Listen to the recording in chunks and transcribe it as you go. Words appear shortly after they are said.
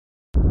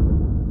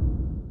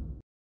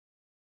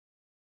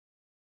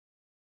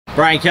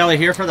Brian Kelly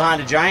here for the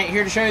Honda Giant,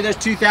 here to show you this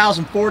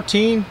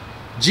 2014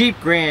 Jeep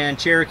Grand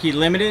Cherokee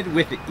Limited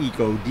with the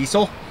Eco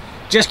Diesel.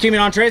 Just came in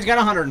on trade. It's got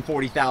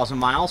 140,000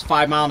 miles,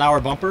 5-mile-an-hour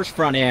bumpers,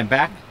 front and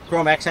back,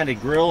 chrome accented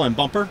grille and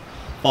bumper,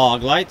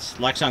 fog lights,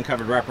 Lexan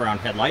covered wraparound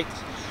headlights,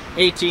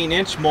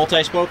 18-inch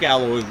multi-spoke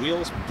alloy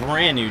wheels,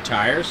 brand new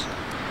tires,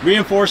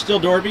 reinforced steel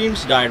door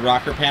beams, dyed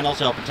rocker panels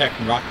to help protect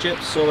from rock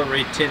chips, solar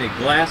ray tinted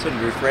glass and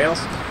roof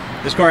rails.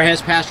 This car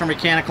has passed our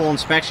mechanical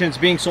inspections,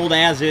 being sold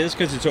as is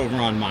because it's over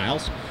on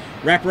miles.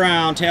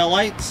 Wraparound tail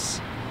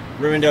lights,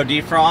 rear window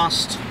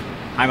defrost,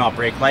 high mount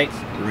brake light,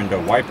 rear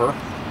window wiper,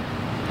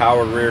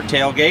 power rear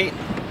tailgate.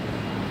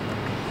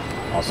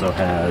 Also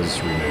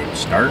has remote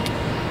start,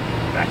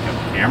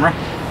 backup camera,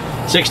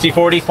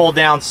 60/40 fold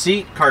down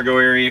seat, cargo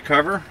area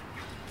cover,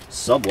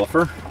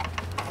 subwoofer,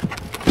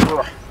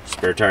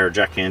 spare tire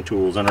jack and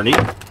tools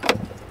underneath.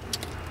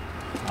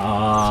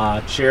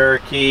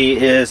 Cherokee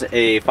is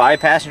a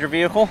 5-passenger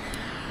vehicle,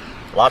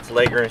 lots of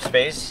legroom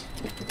space,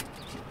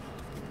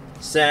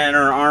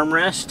 center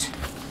armrest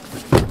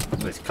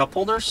with cup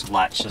holders,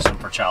 latch system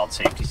for child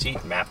safety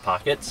seat, map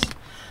pockets,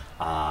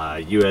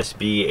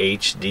 USB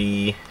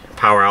HD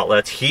power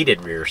outlets,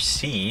 heated rear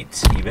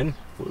seats even.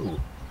 Ooh.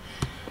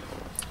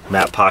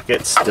 Map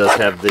pockets, does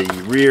have the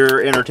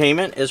rear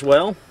entertainment as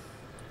well.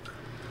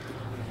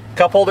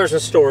 Cup holders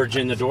and storage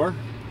in the door,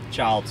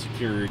 child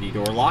security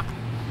door lock.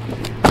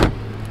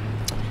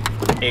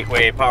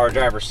 8-way power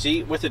driver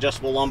seat with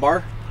adjustable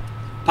lumbar,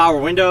 power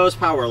windows,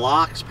 power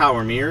locks,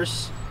 power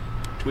mirrors,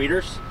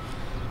 tweeters,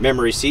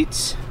 memory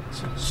seats,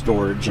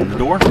 storage in the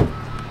door.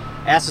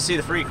 Ask to see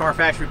the free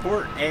CARFAX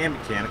report and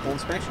mechanical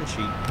inspection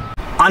sheet.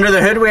 Under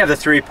the hood we have the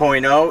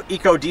 3.0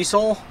 Eco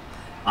Diesel,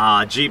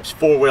 Jeep's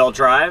 4-wheel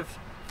drive,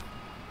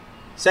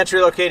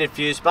 centrally located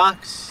fuse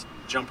box,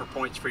 jumper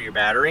points for your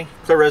battery,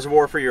 clear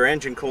reservoir for your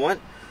engine coolant,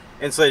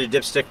 insulated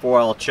dipstick for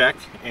oil check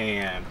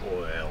and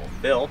oil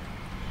fill,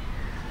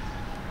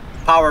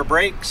 power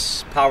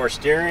brakes, power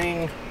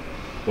steering,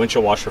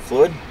 windshield washer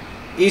fluid,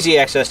 easy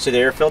access to the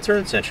air filter,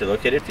 and centrally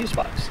located fuse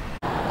box.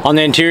 On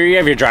the interior you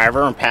have your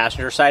driver and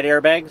passenger side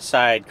airbags,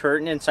 side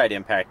curtain and side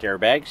impact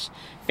airbags,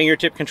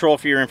 fingertip control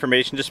for your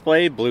information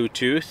display,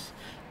 Bluetooth,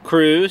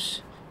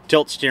 cruise,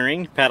 tilt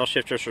steering, paddle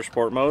shifters for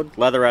sport mode,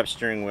 leather wrapped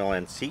steering wheel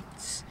and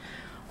seats,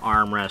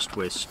 armrest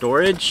with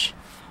storage,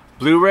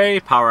 Blu-ray,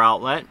 power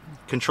outlet,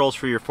 controls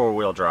for your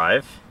 4-wheel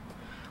drive,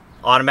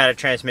 automatic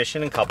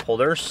transmission and cup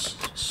holders,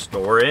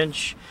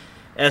 storage,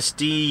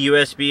 SD,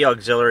 USB,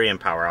 auxiliary and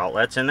power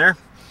outlets in there.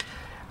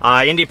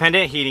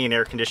 Independent heating and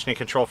air conditioning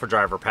control for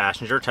driver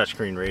passenger,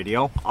 touchscreen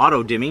radio,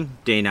 auto dimming,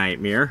 day-night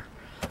mirror,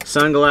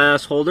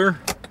 sunglass holder,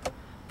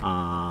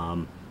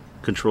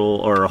 control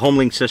or a home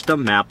link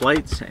system, map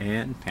lights,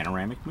 and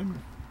panoramic moonroof.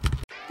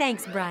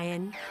 Thanks,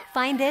 Brian.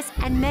 Find this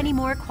and many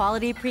more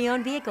quality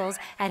pre-owned vehicles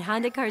at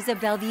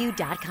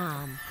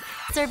HondaCarsOfBellevue.com.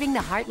 Serving the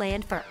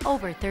heartland for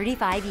over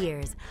 35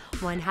 years,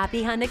 one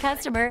happy Honda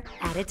customer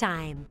at a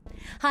time.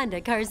 Honda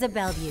Cars of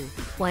Bellevue,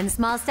 one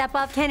small step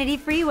off Kennedy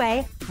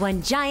Freeway,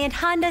 one giant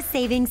Honda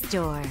savings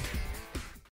store.